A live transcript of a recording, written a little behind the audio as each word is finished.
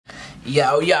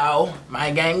Yo,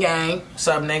 my gang. What's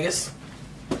up, niggas?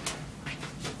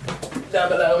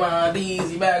 Double O my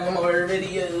D's, back with more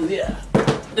videos, yeah.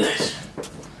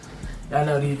 Y'all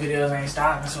know these videos ain't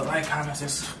stopping, so like, comment, and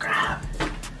subscribe.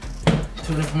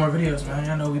 Tune in for more videos, man.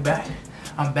 Y'all know we back.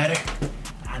 I'm better.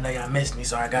 I know y'all missed me,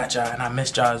 so I got y'all, and I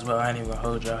missed y'all as well. I ain't even gonna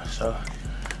hold y'all, so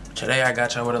today I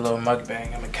got y'all with a little mukbang.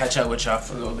 I'm gonna catch up with y'all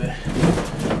for a little bit,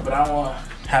 but I won't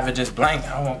have it just blank.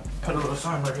 I won't put a little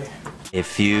something right here. A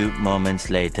few moments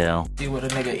later. See what a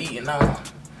nigga eating now.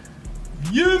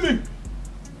 Yummy.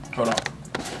 Hold on.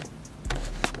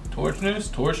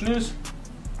 Torchness.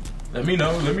 Let me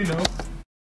know.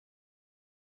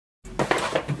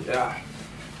 Yeah.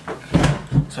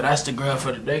 So that's the grill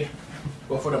for the day.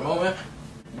 Or for the moment.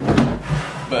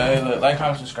 But hey, look, like,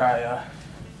 comment, subscribe, y'all.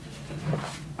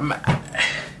 I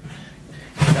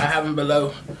have them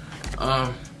below.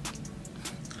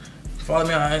 Follow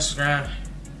me on Instagram.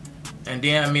 And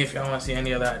DM me if y'all want to see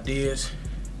any other ideas.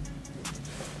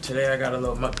 Today I got a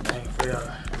little mukbang for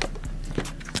y'all.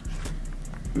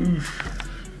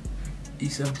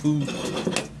 Eat some food.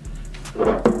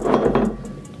 I'm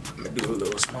gonna do a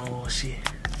little small shit.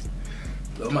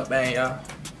 Little mukbang, y'all.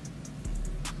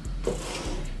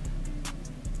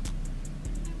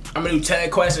 I'm gonna do 10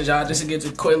 questions, y'all, just to get to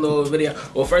a quick little video.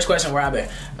 Well, first question, where I been?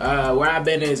 Where I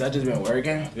been is I just been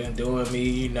working, been doing me,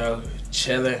 you know,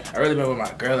 chilling. I really been with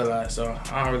my girl a lot, so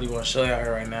I don't really want to show y'all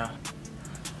her right now.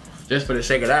 Just for the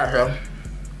sake of that, so.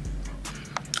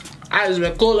 I just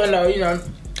been cooling though, you know.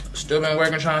 Still been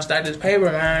working, trying to stack this paper,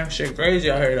 man. Shit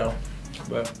crazy out here though.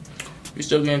 But we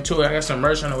still getting to it. I got some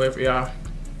merch on the way for y'all.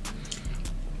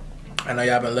 I know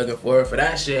y'all been looking forward for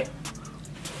that shit.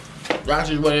 That's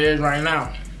just what it is right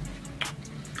now.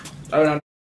 Oh, no.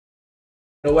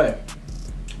 No way.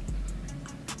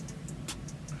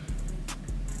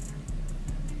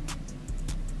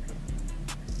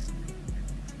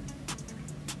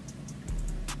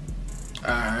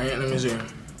 Alright, let me see.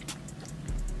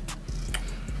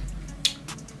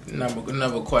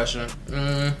 Another question.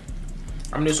 I'm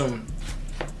gonna do some.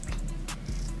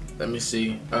 Let me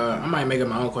see. I might make it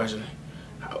my own question.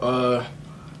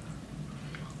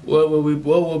 What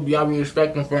will y'all be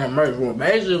expecting from the merch? Well,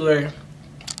 basically,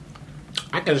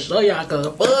 I can show y'all cause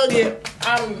fuck it.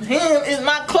 Him is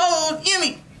my clothes,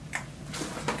 Yummy.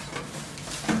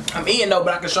 I'm eating though,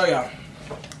 but I can show y'all.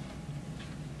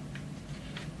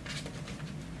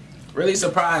 Really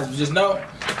surprised. Just know,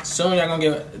 soon y'all gonna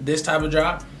get this type of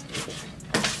drop.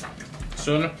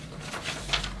 Sooner.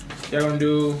 Y'all gonna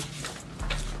do.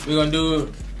 We're gonna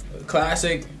do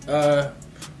classic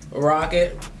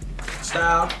rocket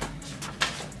style.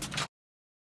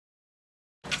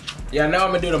 Yeah, I know I'm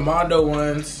gonna do the Mondo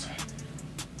ones.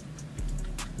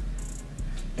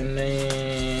 And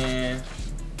then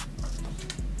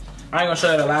I ain't gonna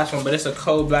show you the last one, but it's a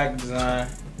cold black design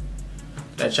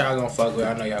that y'all gonna fuck with.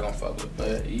 I know y'all gonna fuck with,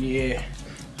 but yeah.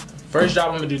 First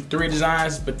job I'm gonna do 3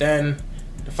 designs, but then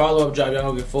the follow-up job y'all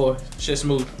gonna get 4. Shit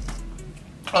smooth.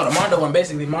 Oh, the Mondo one,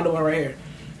 basically Mondo one right here.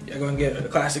 Y'all gonna get a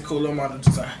classic cool little Mondo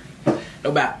design.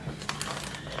 No bad.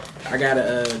 I got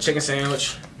a chicken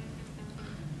sandwich.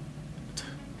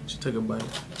 Just took a bite.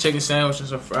 Chicken sandwich and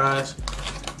some fries.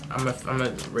 I'm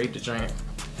gonna rate the drink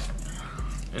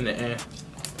in the end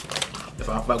if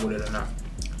I fuck with it or not.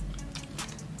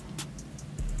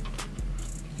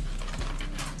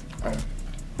 I'm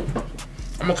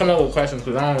gonna come up with questions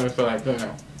because I don't really feel like doing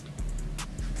that.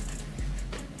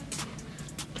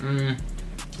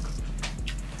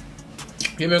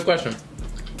 Give me a question.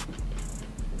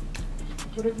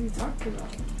 What have you talked about?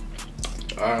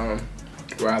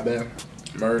 Where I've been,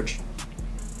 merch.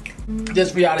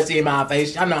 Just for y'all to see my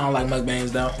face. I know I don't like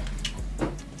mukbangs though.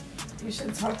 You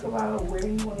should talk about where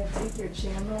you want to take your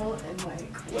channel and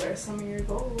like what are some of your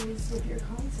goals with your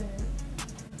content.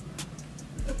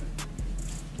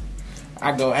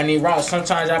 I go any route.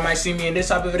 Sometimes I might see me in this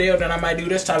type of video, then I might do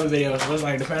this type of video. So it's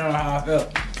like depending on how I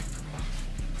feel.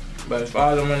 But as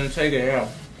far as I'm gonna take it, yeah.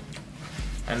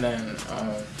 And then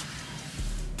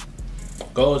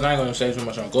goals, I ain't gonna say too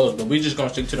much on goals, but we just gonna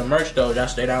stick to the merch though. Y'all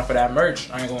stay down for that merch.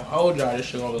 I ain't gonna hold y'all. This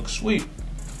shit gonna look sweet.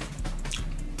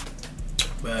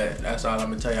 But that's all I'm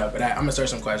gonna tell y'all for that. I'm gonna search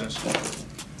some questions.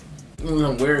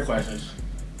 Some weird questions.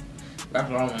 That's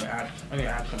what I'm gonna ask. I need to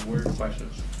ask some weird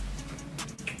questions.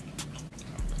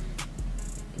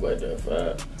 What the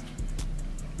fuck?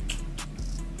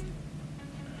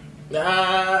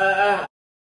 Nah.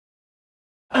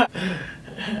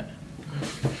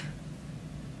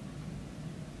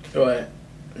 What?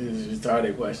 These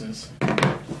retarded questions.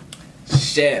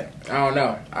 Shit, I don't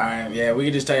know. Alright, yeah, we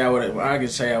can just tell y'all what. I can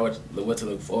tell y'all what to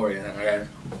look forward to. Okay.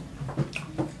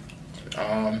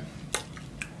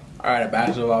 Alright, a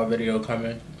basketball video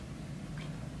coming.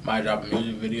 Might drop a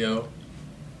music video.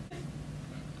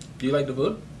 Do you like the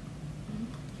food?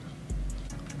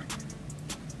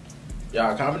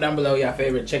 Y'all comment down below your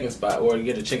favorite chicken spot or to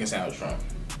get a chicken sandwich from.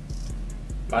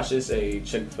 My shit say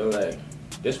Chick-fil-A.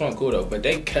 This one cool though, but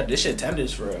they cut this shit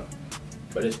tenders for real.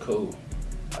 But it's cool.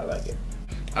 I like it.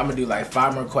 I'm gonna do like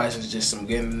 5 more questions, just some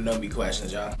getting to know me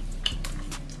questions, y'all.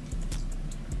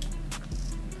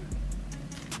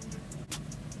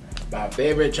 My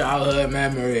favorite childhood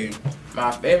memory.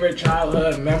 My favorite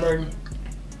childhood memory.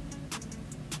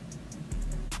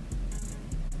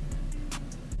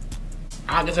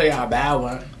 I can tell y'all a bad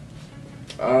one.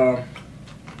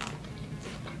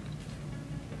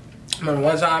 Remember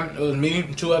one time, it was me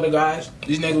and 2 other guys.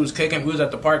 These niggas was kicking. We was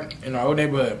at the park in our old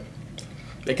neighborhood.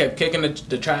 They kept kicking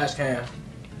the trash can.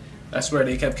 I swear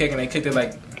they kept kicking. They kicked it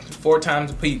like 4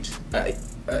 times each.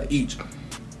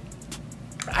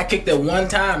 I kicked it one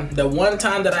time. The one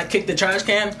time that I kicked the trash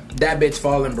can, that bitch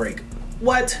fall and break.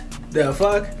 What the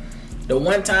fuck? The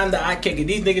one time that I kicked it,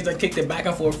 these niggas I kicked it back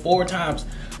and forth 4 times.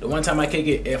 The one time I kick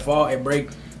it, it fall, it break.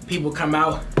 People come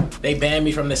out, they ban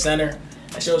me from the center.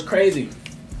 That shit was crazy.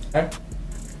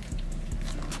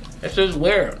 It's just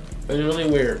weird. It's really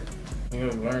weird. You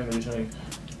learned recently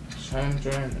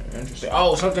something interesting.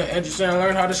 Oh, something interesting. I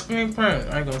learned how to screen print.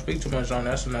 I ain't gonna speak too much on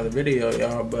that. That's another video,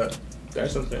 y'all. But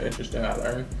that's something interesting I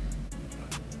learned.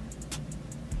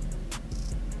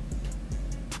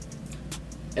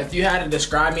 If you had to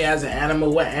describe me as an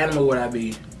animal, what animal would I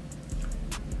be?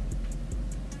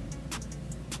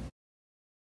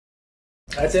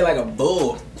 I'd say like a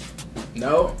bull.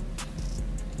 No?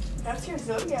 That's your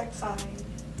zodiac sign.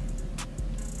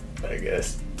 I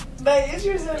guess. That is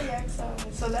your zodiac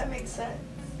sign, so that makes sense.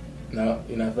 No,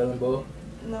 you're not feeling bull?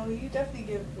 No, you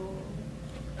definitely give bull.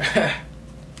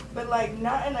 But like,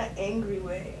 not in an angry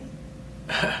way.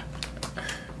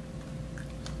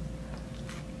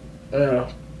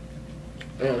 Yeah,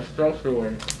 structure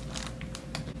way.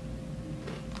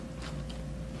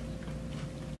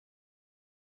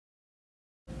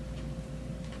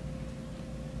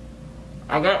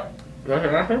 That's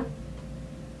an answer?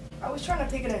 I was trying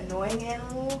to pick an annoying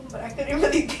animal, but I couldn't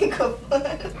really think of one.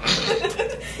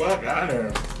 Fuck out of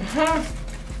here.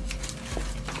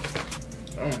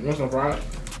 Want some fries?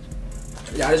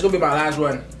 Yeah, this is gonna be my last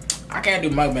one. I can't do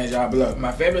mukbangs, y'all, but look,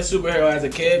 my favorite superhero as a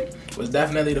kid was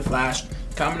definitely the Flash.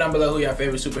 Comment down below who your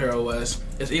favorite superhero was.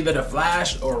 It's either the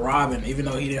Flash or Robin, even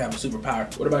though he didn't have a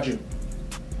superpower. What about you?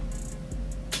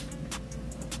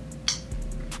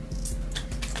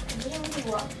 I didn't really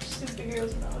watch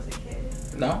superheroes when I was a kid.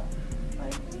 No?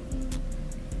 Like,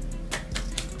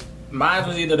 Mine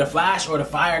was either the Flash or the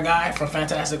Fire Guy from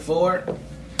Fantastic Four.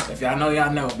 If y'all know,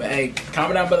 y'all know. But hey,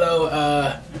 comment down below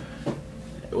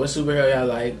what superhero y'all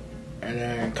like. And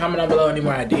then comment down below any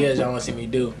more ideas y'all want to see me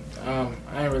do. I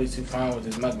ain't really too fun with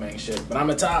this mukbang shit. But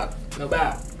I'ma talk, no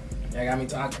doubt. Y'all got me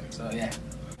talking, so yeah.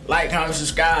 Like, comment,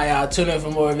 subscribe, y'all. Tune in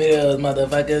for more videos,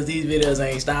 motherfuckers. These videos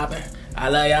ain't stopping. I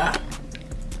love y'all.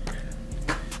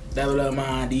 Double up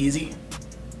mind easy.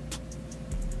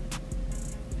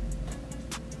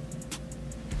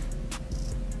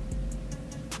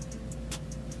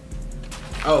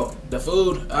 Oh, the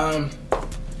food,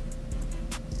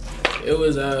 it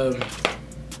was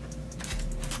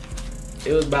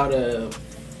about a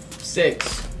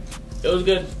 6. It was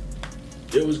good.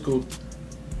 It was cool.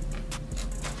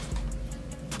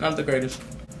 Not the greatest.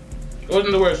 It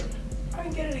wasn't the worst. I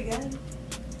can get it again.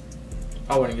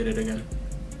 I wouldn't get it again.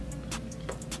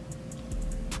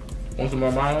 Want some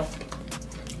more Milo?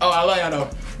 Oh, I love y'all though.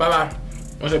 Bye bye.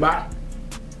 Want to say bye?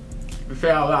 You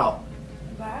say out loud.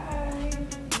 Bye.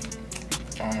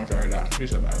 Oh, I'm sorry, that. You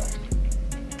said bye though.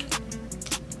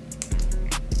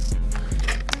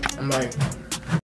 I'm like.